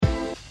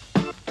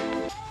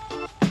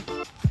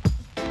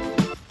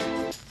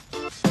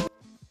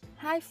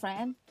Hi,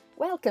 friend.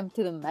 Welcome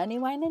to the Money,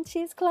 Wine, and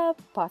Cheese Club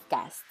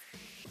podcast.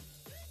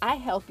 I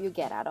help you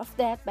get out of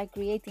debt by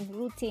creating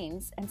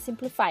routines and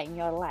simplifying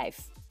your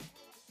life.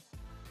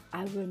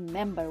 I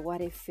remember what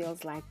it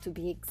feels like to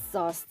be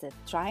exhausted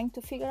trying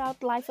to figure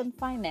out life and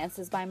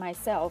finances by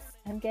myself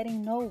and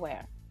getting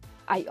nowhere.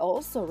 I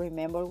also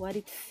remember what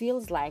it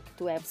feels like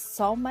to have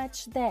so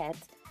much debt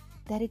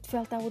that it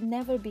felt I would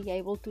never be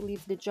able to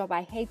leave the job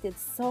I hated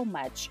so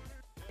much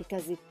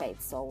because it paid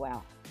so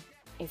well.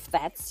 If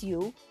that's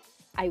you,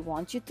 I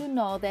want you to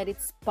know that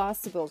it's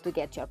possible to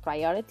get your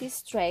priorities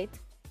straight,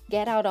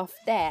 get out of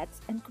debt,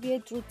 and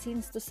create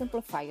routines to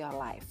simplify your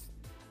life.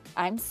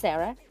 I'm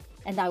Sarah,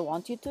 and I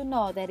want you to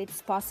know that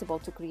it's possible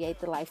to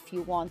create the life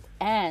you want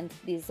and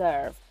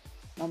deserve,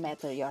 no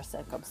matter your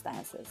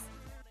circumstances.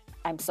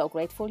 I'm so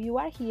grateful you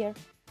are here.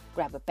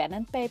 Grab a pen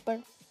and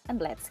paper,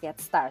 and let's get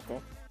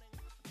started.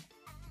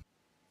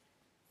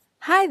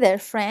 Hi there,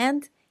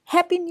 friend.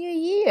 Happy New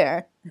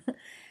Year!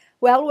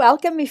 Well,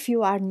 welcome if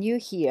you are new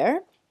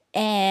here,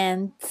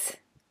 and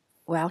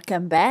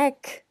welcome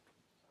back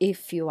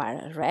if you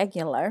are a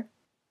regular.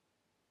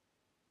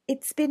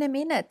 It's been a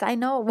minute, I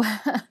know.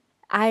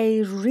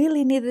 I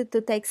really needed to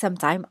take some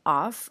time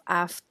off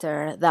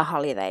after the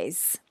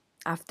holidays,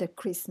 after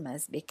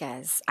Christmas,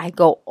 because I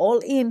go all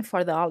in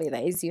for the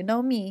holidays, you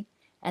know me,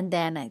 and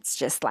then it's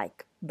just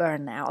like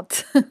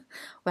burnout.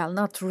 Well,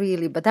 not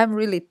really, but I'm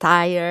really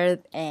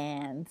tired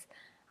and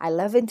I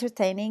love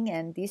entertaining.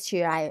 And this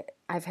year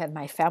I've had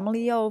my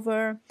family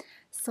over,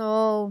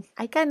 so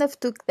I kind of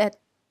took that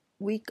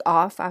week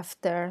off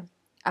after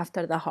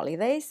the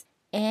holidays,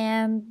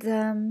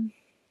 and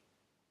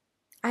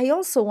I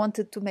also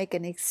wanted to make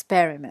an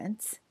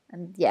experiment,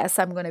 and yes,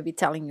 I'm going to be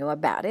telling you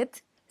about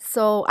it.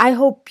 So I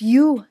hope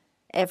you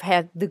have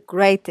had the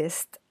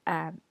greatest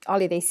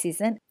holiday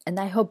season, and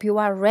I hope you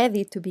are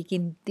ready to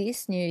begin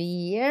this new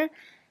year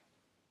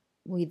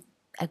with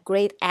a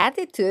great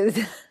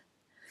attitude.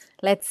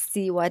 Let's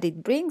see what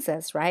it brings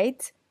us,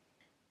 right?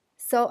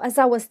 So, as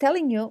I was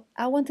telling you,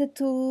 I wanted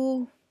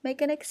to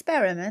make an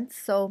experiment.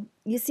 So,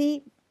 you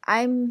see,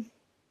 I'm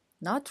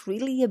not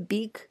really a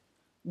big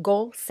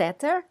goal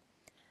setter.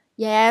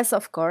 Yes,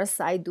 of course,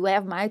 I do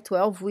have my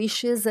 12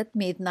 wishes at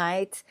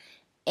midnight,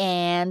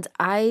 and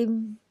I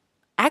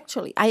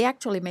actually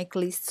make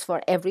lists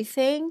for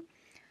everything.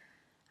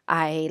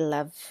 I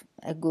love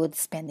a good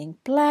spending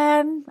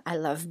plan. I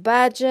love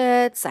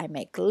budgets. I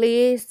make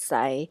lists.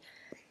 I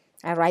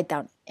write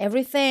down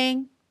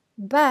everything,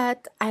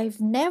 but I've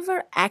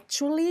never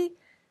actually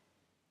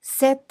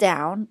sat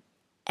down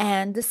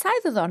and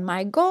decided on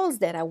my goals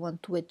that I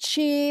want to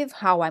achieve,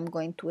 how I'm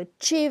going to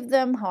achieve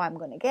them, how I'm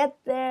going to get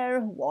there,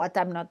 what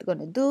I'm not going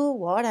to do,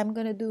 what I'm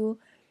going to do.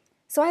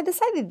 So I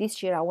decided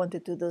this year I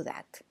wanted to do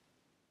that.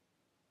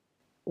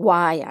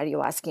 Why are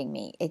you asking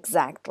me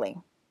exactly?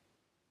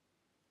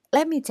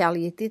 Let me tell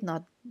you, it did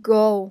not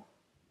go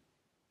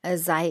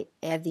as I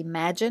had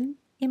imagined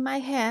in my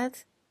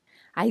head.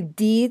 I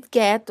did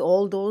get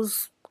all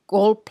those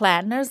goal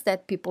planners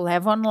that people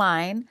have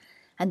online,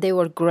 and they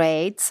were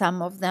great.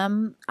 Some of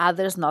them,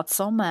 others not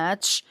so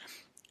much.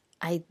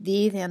 I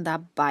did end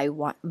up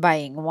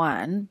buying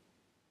one,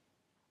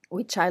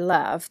 which I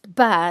loved,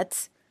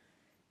 but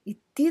it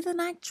didn't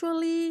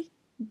actually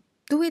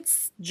do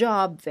its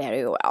job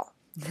very well.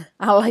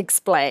 I'll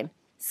explain.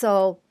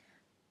 So,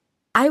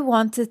 I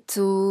wanted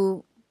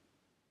to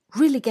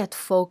really get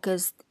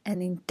focused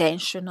and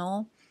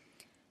intentional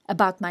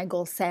about my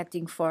goal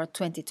setting for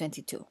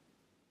 2022.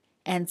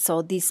 And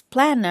so, this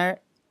planner,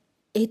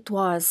 it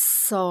was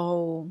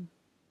so,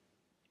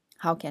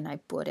 how can I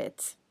put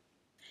it?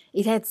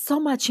 It had so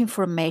much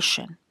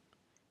information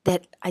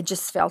that I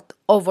just felt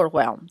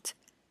overwhelmed.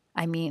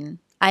 I mean,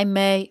 I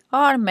may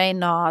or may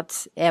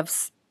not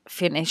have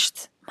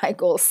finished my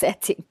goal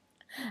setting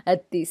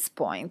at this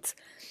point,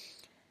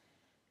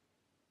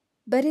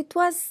 but it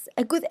was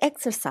a good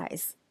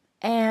exercise.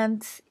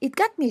 And it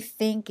got me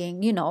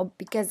thinking,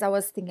 because I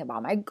was thinking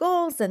about my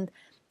goals and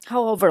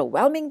how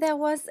overwhelming that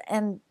was,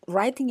 and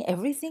writing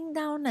everything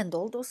down and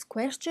all those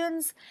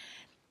questions.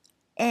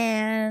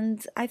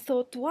 And I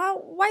thought,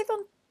 wow, why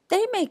don't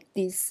they make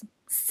this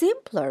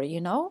simpler?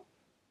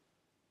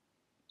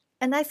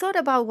 And I thought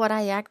about what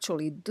I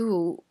actually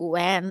do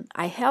when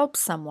I help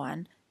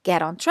someone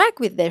get on track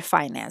with their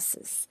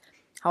finances.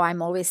 How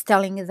I'm always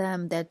telling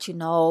them that,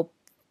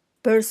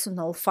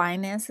 personal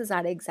finances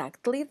are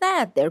exactly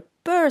that. They're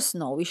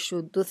personal. We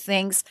should do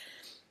things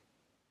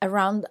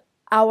around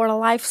our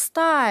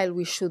lifestyle.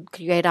 We should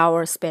create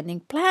our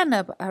spending plan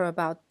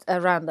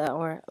around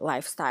our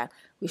lifestyle.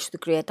 We should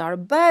create our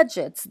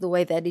budgets the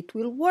way that it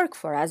will work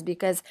for us,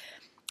 because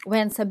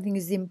when something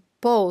is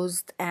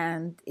imposed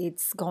and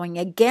it's going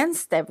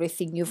against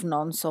everything you've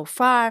known so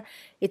far,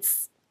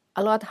 it's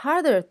a lot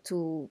harder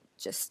to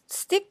just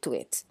stick to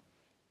it.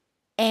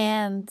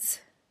 And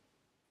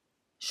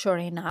sure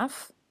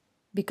enough,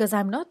 because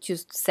I'm not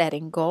used to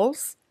setting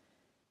goals,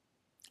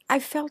 I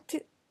felt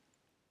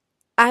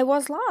I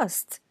was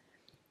lost.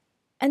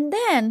 And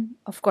then,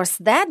 of course,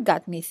 that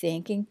got me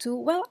thinking too.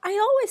 Well, I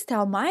always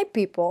tell my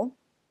people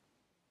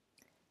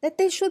that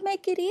they should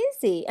make it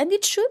easy, and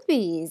it should be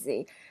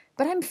easy.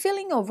 But I'm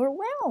feeling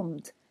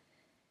overwhelmed.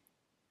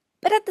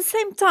 But at the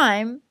same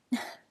time,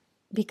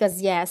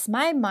 because yes,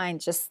 my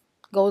mind just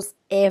goes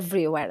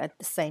everywhere at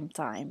the same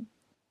time,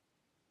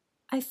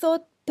 I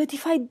thought, but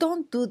if I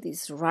don't do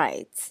this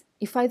right,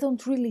 if I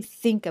don't really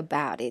think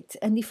about it,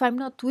 and if I'm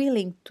not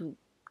willing to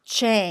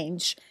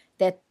change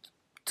that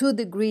 2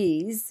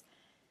 degrees,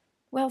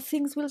 well,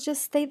 things will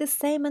just stay the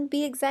same and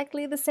be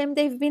exactly the same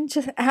they've been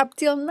just up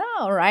till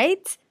now,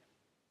 right?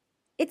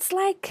 It's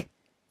like,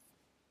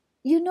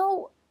 you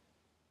know,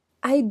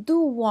 I do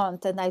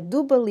want and I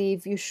do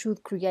believe you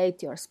should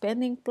create your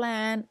spending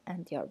plan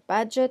and your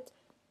budget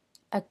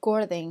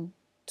according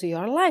to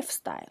your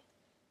lifestyle.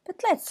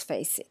 But let's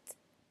face it,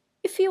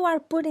 if you are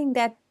putting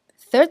that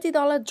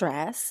 $30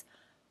 dress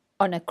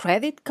on a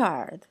credit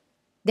card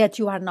that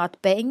you are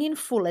not paying in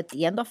full at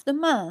the end of the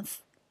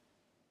month,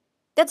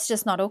 that's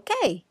just not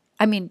okay.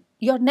 I mean,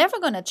 you're never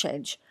going to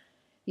change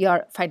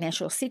your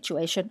financial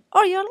situation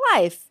or your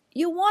life.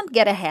 You won't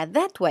get ahead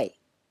that way.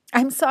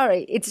 I'm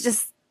sorry, it's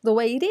just the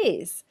way it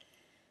is.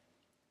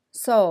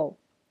 So,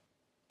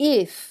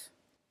 if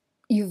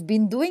you've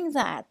been doing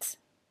that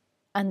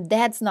and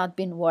that's not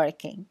been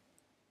working,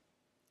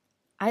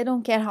 I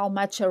don't care how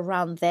much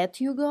around that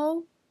you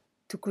go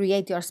to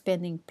create your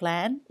spending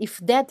plan. If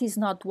that is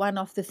not one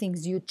of the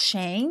things you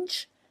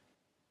change,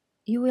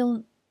 you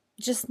will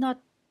just not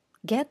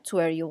get to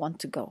where you want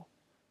to go.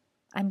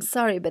 I'm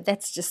sorry, but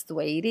that's just the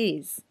way it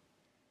is.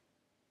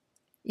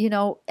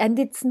 And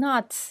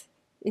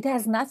it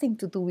has nothing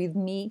to do with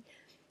me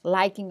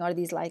liking or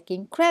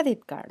disliking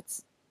credit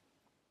cards.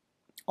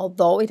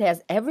 Although it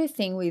has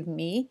everything with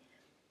me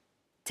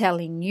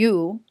telling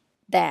you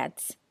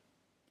that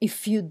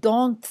if you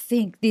don't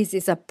think this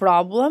is a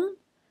problem,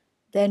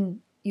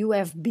 then you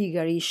have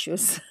bigger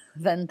issues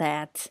than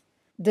that.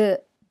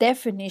 The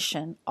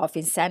definition of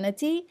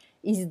insanity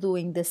is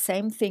doing the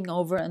same thing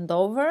over and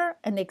over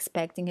and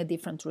expecting a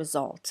different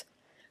result.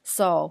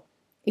 So,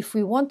 if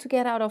we want to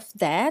get out of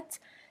that,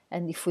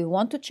 and if we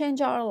want to change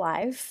our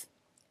life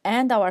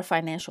and our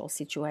financial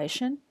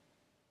situation,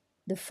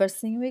 the first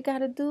thing we got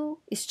to do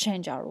is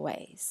change our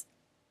ways.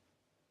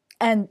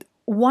 And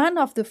one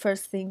of the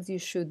first things you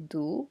should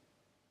do,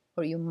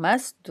 or you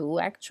must do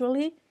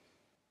actually,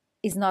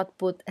 is not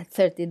put a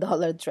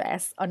 $30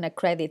 dress on a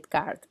credit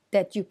card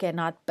that you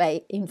cannot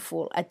pay in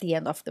full at the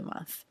end of the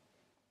month.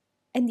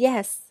 And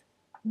yes,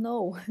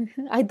 no,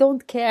 I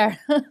don't care.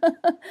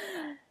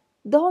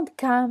 Don't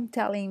come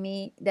telling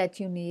me that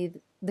you need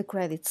the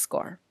credit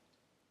score.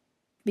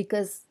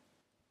 Because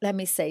let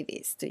me say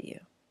this to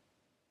you,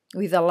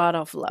 with a lot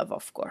of love,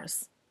 of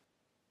course.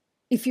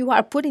 If you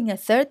are putting a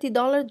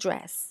 $30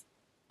 dress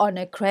on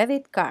a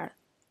credit card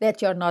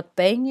that you're not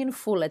paying in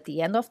full at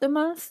the end of the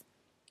month,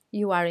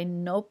 you are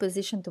in no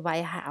position to buy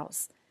a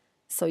house,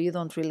 so you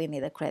don't really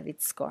need a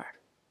credit score.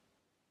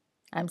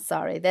 I'm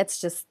sorry, that's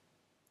just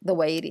the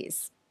way it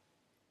is.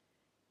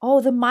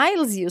 Oh, the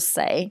miles, you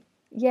say?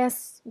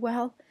 Yes,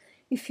 well,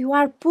 if you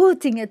are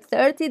putting a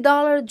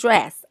 $30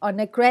 dress on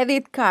a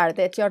credit card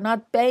that you're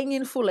not paying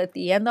in full at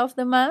the end of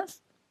the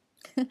month,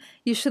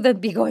 you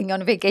shouldn't be going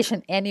on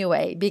vacation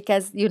anyway,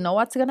 because you know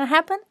what's going to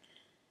happen?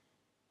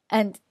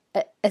 And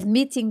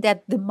admitting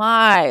that the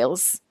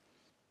miles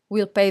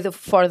will pay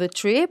for the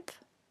trip,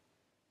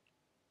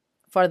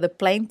 for the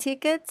plane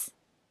tickets,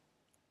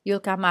 you'll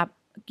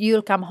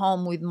come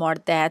home with more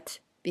debt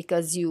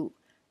because you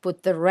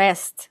put the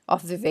rest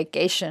of the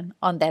vacation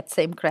on that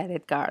same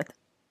credit card.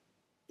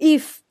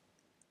 If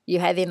you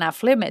had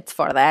enough limits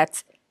for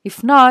that.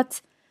 If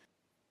not,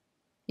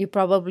 you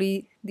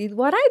probably did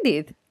what I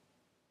did,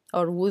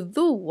 or would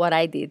do what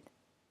I did.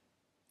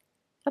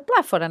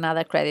 Apply for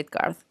another credit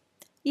card.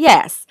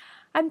 Yes,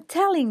 I'm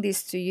telling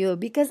this to you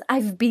because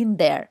I've been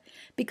there,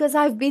 because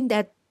I've been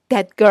that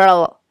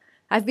girl,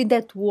 I've been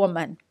that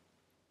woman.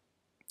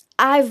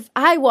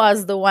 I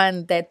was the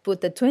one that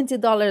put a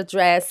 $20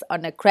 dress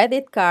on a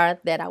credit card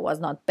that I was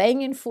not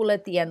paying in full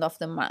at the end of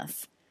the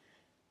month.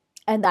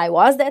 And I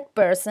was that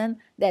person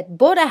that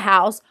bought a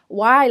house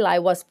while I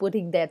was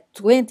putting that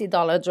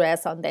 $20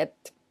 dress on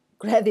that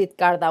credit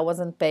card I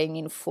wasn't paying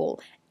in full.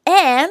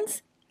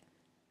 And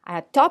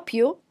I top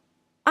you,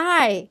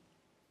 I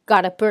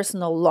got a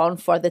personal loan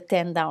for the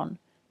 10%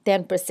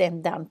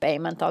 down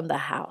payment on the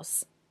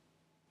house.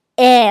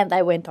 And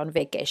I went on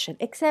vacation,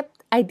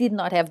 except I did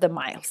not have the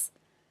miles.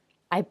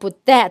 I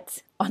put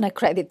that on a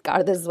credit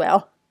card as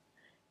well.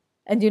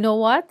 And you know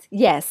what?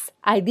 Yes,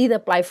 I did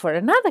apply for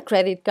another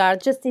credit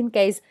card just in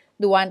case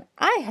the one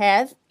I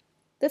had,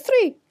 the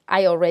 3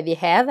 I already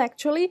had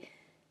actually,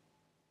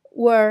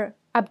 were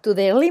up to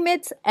their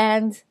limits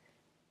and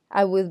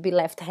I would be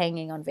left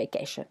hanging on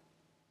vacation.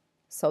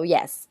 So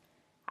yes,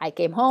 I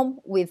came home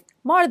with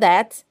more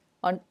debt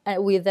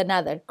with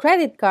another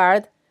credit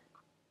card.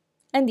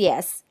 And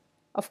yes,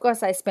 of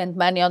course, I spent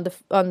money on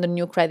the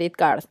new credit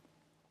card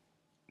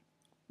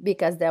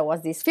because there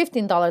was this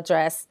 $15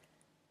 dress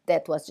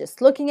that was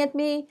just looking at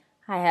me.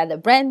 I had a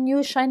brand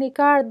new shiny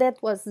card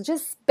that was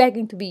just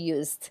begging to be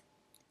used.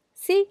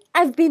 See,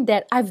 I've been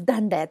there. I've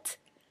done that.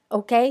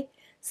 Okay?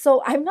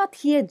 So I'm not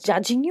here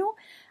judging you.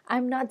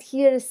 I'm not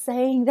here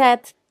saying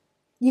that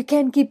you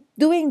can keep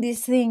doing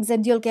these things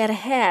and you'll get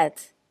ahead.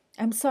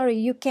 I'm sorry,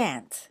 you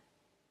can't.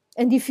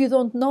 And if you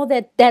don't know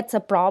that that's a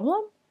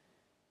problem,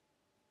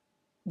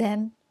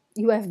 then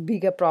you have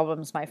bigger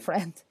problems, my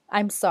friend.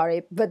 I'm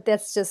sorry, but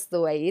that's just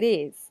the way it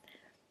is.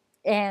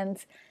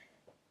 And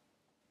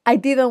I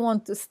didn't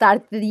want to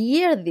start the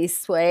year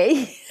this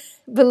way.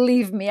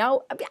 Believe me, I'm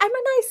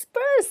a nice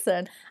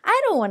person.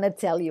 I don't want to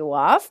tell you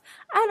off.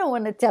 I don't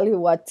want to tell you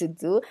what to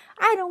do.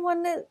 I don't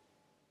want to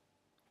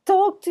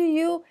talk to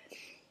you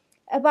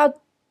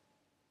about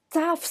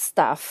tough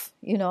stuff.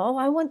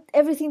 I want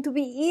everything to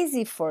be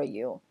easy for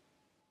you.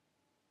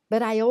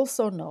 But I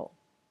also know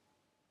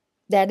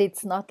that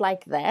it's not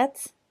like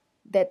that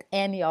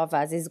any of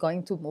us is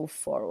going to move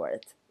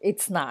forward.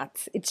 It's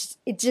not.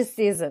 It just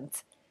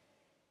isn't.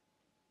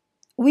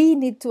 We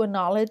need to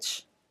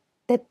acknowledge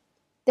that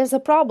there's a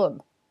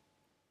problem.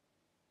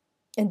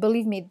 And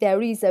believe me,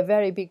 there is a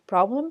very big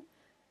problem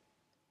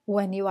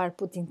when you are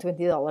putting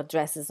 $20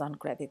 dresses on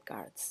credit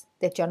cards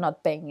that you're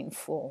not paying in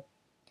full.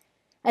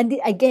 And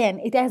again,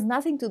 it has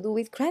nothing to do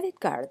with credit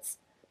cards.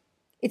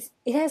 It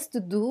has to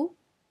do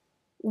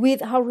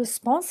with how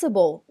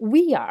responsible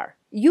we are,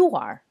 you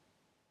are.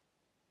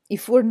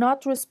 If we're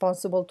not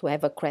responsible to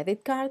have a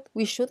credit card,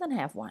 we shouldn't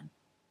have one.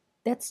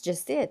 That's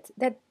just it.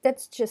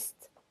 That's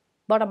just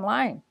bottom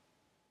line.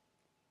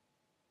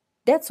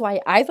 That's why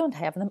I don't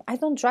have them. I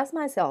don't trust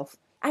myself.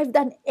 I've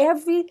done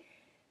every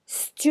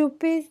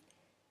stupid,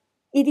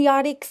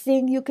 idiotic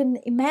thing you can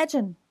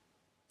imagine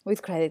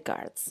with credit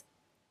cards.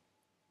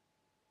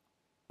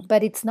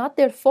 But it's not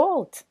their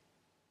fault.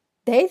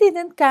 They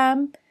didn't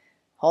come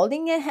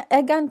holding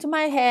a gun to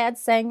my head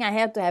saying I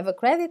had to have a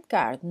credit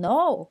card.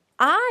 No,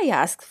 I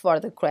asked for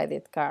the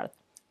credit card.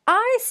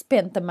 I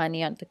spent the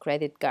money on the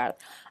credit card.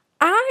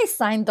 I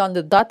signed on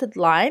the dotted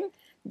line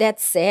that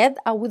said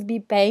I would be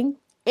paying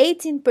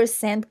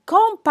 18%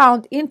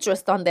 compound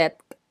interest on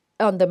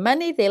the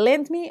money they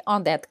lent me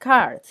on that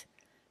card.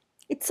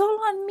 It's all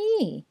on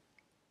me.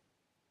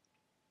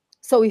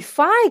 So if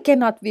I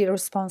cannot be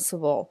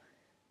responsible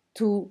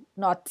to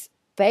not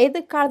pay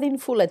the card in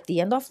full at the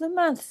end of the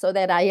month so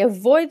that I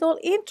avoid all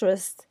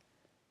interest,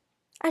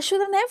 I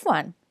shouldn't have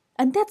one.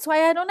 And that's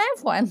why I don't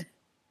have one.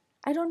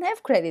 I don't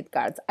have credit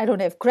cards. I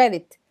don't have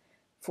credit,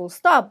 full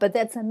stop. But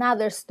that's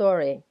another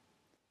story.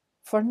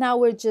 For now,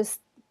 we're just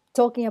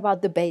talking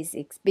about the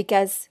basics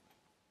because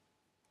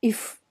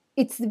if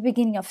it's the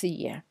beginning of the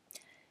year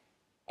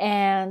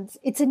and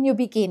it's a new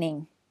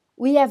beginning,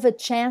 we have a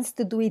chance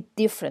to do it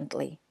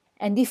differently.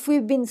 And if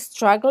we've been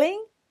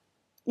struggling,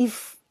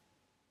 if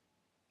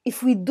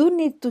we do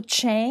need to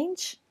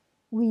change,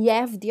 we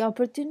have the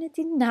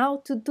opportunity now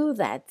to do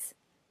that.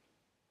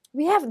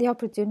 We have the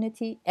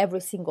opportunity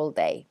every single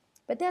day.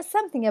 But there's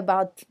something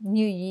about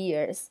New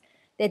Year's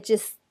that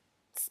just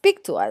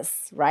speak to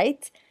us,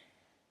 right?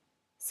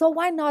 So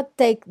why not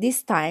take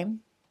this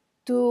time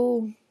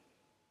to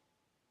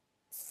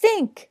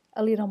think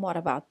a little more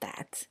about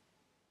that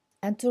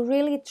and to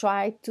really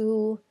try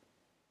to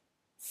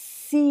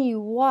see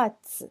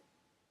what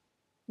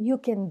you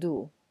can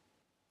do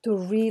to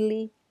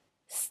really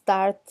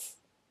start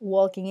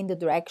walking in the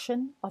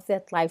direction of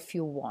that life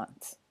you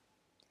want.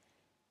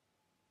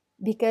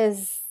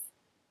 Because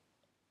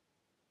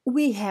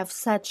we have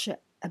such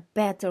a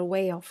better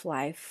way of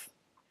life.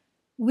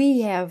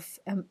 We have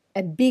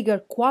a bigger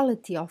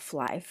quality of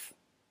life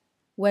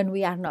when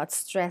we are not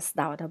stressed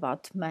out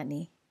about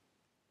money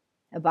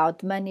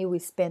we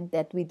spent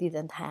that we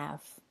didn't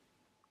have,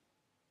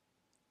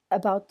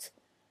 about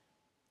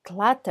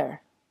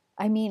clutter.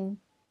 I mean,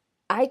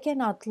 I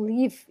cannot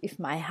live if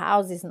my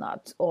house is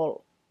not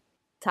all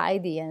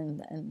tidy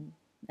and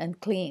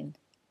clean.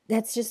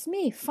 That's just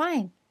me,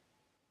 fine.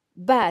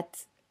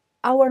 But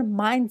our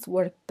minds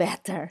work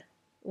better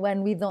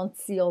when we don't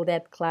see all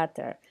that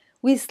clutter.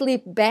 We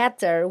sleep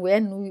better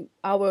when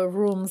our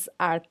rooms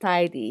are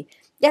tidy.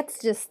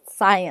 That's just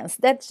science.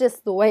 That's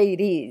just the way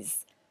it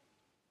is.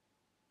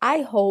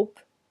 I hope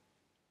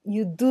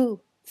you do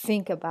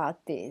think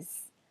about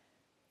this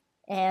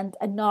and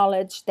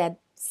acknowledge that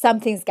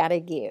something's got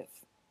to give.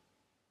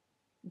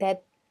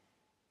 That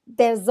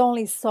there's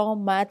only so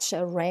much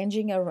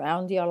arranging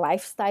around your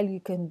lifestyle you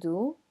can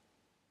do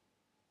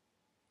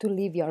to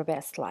live your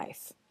best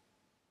life.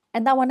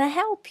 And I want to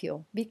help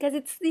you because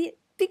it's the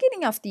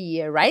beginning of the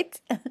year, right?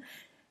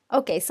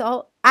 Okay,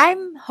 so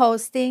I'm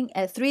hosting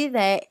a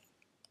three-day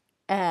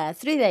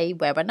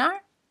webinar.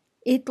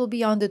 It will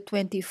be on the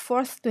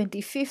 24th,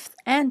 25th,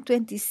 and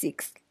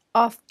 26th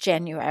of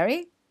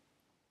January.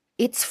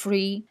 It's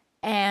free,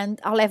 and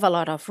I'll have a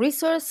lot of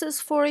resources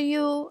for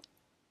you.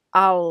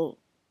 I'll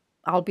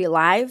be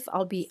live.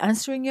 I'll be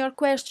answering your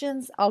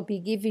questions. I'll be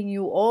giving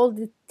you all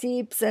the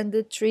tips and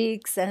the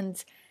tricks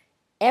and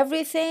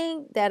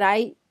everything that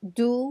I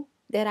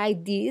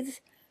did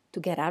to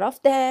get out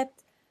of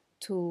debt,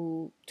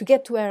 to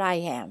get to where I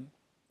am.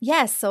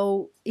 Yes,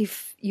 so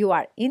if you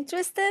are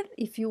interested,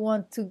 if you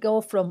want to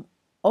go from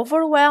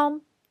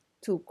overwhelm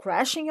to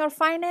crashing your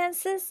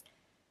finances,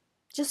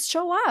 Just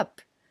show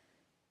up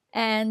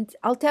and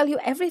I'll tell you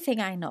everything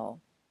I know.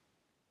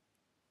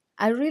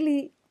 I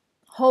really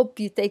hope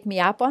you take me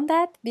up on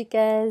that,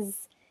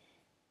 because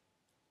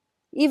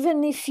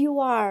even if you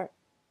are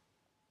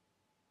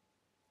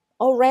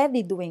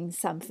already doing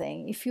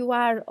something, if you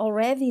are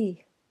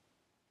already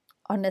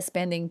on a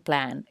spending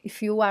plan,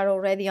 if you are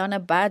already on a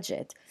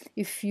budget,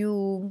 if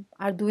you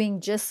are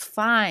doing just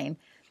fine,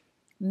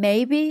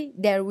 maybe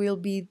there will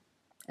be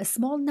a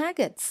small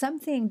nugget,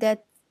 something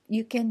that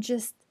you can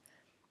just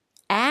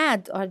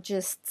add or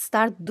just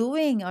start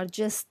doing or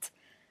just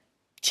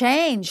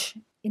change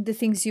in the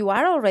things you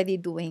are already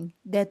doing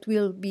that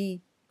will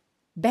be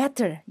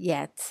better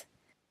yet.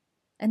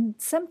 And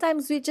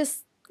sometimes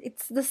it's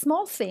the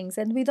small things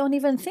and we don't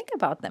even think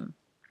about them.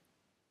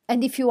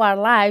 And if you are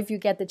live, you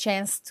get the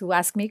chance to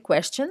ask me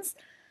questions,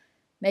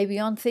 maybe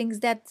on things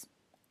that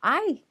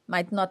I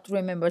might not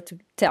remember to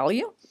tell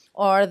you,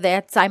 or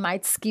that I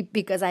might skip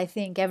because I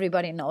think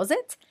everybody knows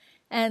it.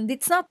 And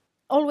it's not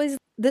always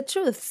the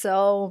truth.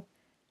 So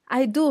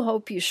I do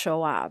hope you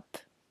show up.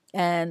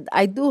 And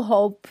I do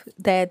hope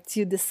that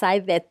you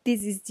decide that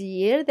this is the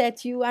year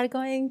that you are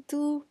going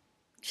to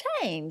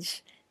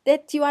change,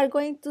 that you are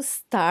going to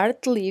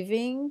start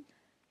living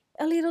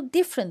a little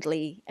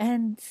differently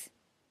and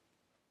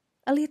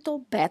a little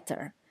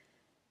better.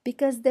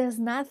 Because there's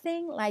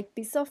nothing like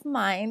peace of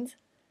mind.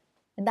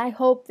 And I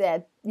hope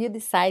that you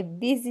decide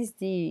this is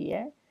the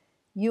year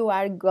you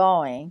are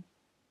going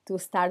to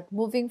start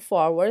moving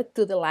forward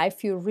to the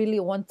life you really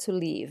want to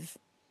live.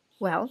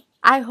 Well,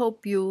 I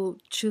hope you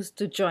choose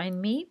to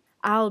join me.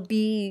 I'll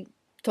be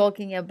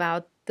talking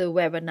about the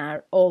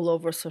webinar all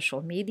over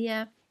social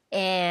media,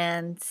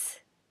 and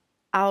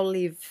I'll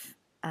leave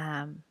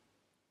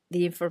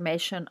the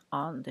information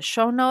on the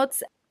show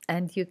notes,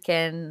 and you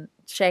can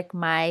check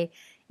my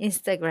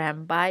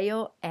Instagram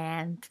bio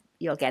and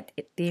you'll get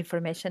the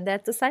information there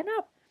to sign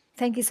up.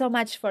 Thank you so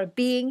much for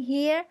being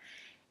here.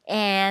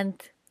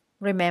 And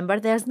remember,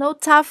 there's no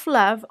tough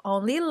love,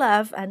 only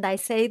love. And I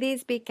say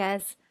this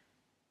because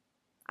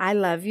I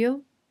love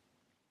you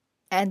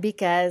and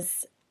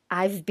because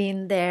I've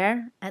been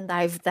there and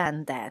I've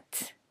done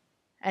that.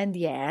 And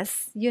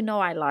yes,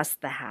 I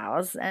lost the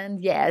house.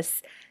 And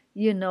yes,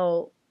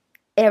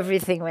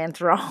 everything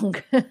went wrong.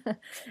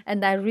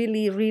 And I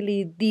really,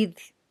 really did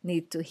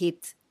need to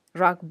hit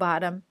rock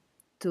bottom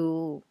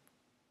to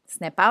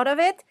snap out of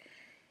it.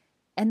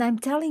 And I'm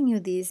telling you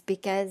this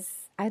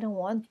because I don't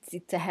want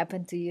it to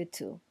happen to you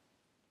too.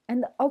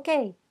 And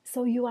okay,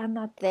 so you are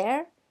not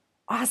there?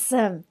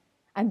 Awesome.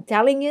 I'm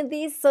telling you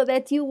this so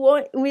that you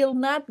will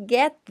not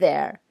get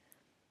there.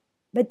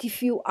 But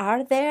if you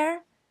are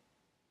there,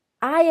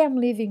 I am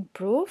living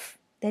proof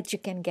that you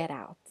can get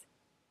out.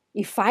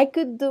 If I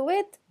could do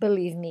it,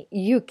 believe me,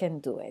 you can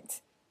do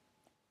it.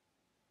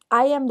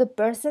 I am the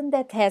person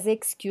that has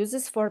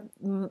excuses for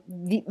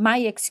my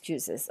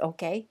excuses,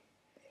 okay?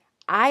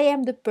 I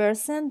am the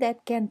person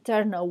that can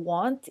turn a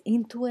want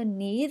into a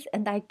need,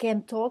 and I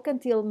can talk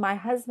until my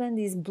husband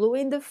is blue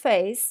in the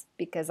face,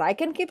 because I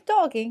can keep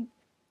talking,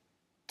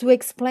 to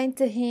explain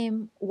to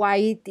him why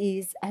it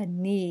is a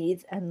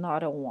need and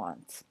not a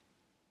want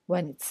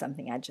when it's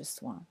something I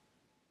just want.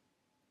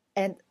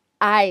 And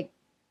I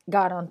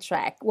got on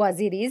track. Was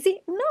it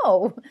easy?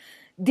 No.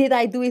 Did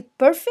I do it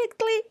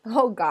perfectly?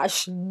 Oh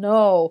gosh,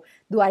 no.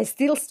 Do I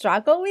still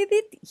struggle with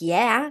it?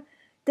 Yeah.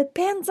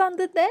 Depends on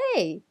the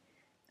day,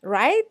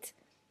 right?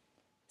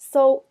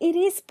 So it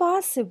is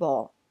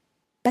possible.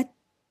 But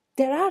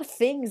there are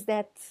things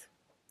that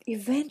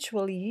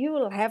eventually you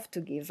will have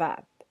to give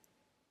up.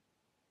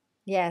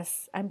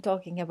 Yes, I'm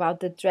talking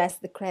about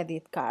the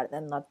credit card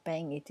and not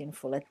paying it in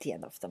full at the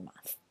end of the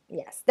month.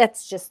 Yes,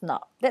 that's just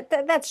not,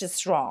 that's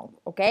just wrong,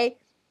 okay?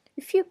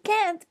 If you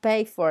can't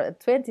pay for a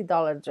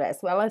 $20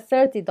 dress, well, a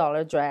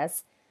 $30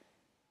 dress,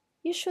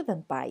 you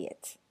shouldn't buy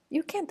it.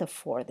 You can't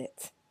afford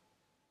it.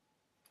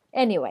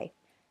 Anyway,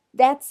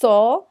 that's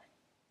all,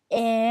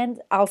 and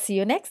I'll see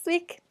you next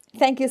week.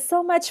 Thank you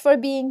so much for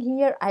being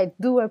here. I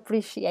do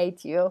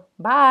appreciate you.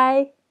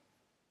 Bye.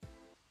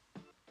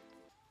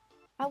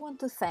 I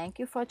want to thank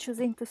you for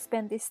choosing to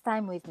spend this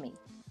time with me.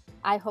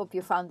 I hope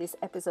you found this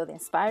episode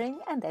inspiring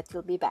and that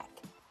you'll be back.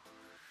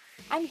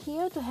 I'm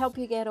here to help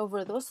you get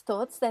over those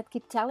thoughts that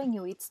keep telling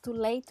you it's too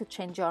late to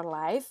change your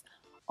life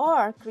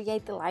or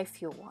create the life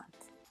you want.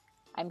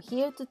 I'm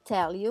here to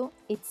tell you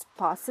it's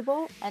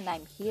possible, and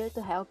I'm here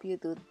to help you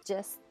do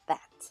just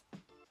that.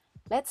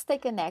 Let's stay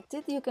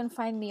connected. You can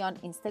find me on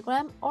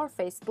Instagram or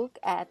Facebook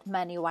at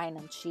Money, Wine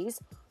and Cheese,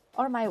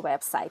 or my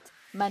website,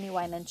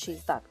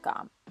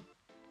 moneywineandcheese.com.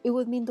 It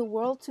would mean the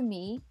world to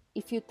me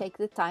if you take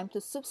the time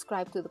to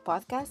subscribe to the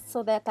podcast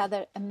so that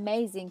other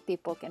amazing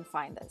people can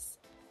find us.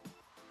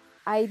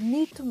 I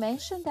need to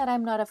mention that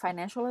I'm not a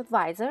financial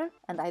advisor,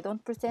 and I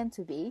don't pretend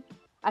to be.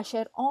 I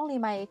share only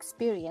my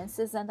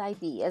experiences and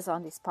ideas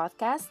on this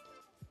podcast,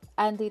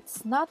 and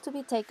it's not to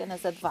be taken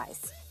as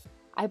advice.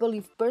 I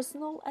believe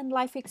personal and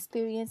life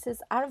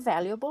experiences are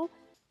valuable,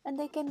 and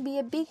they can be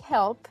a big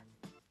help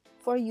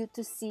for you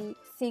to see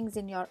things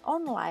in your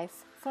own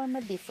life from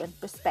a different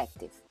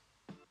perspective.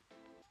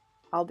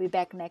 I'll be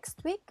back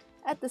next week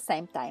at the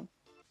same time.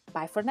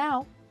 Bye for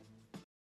now.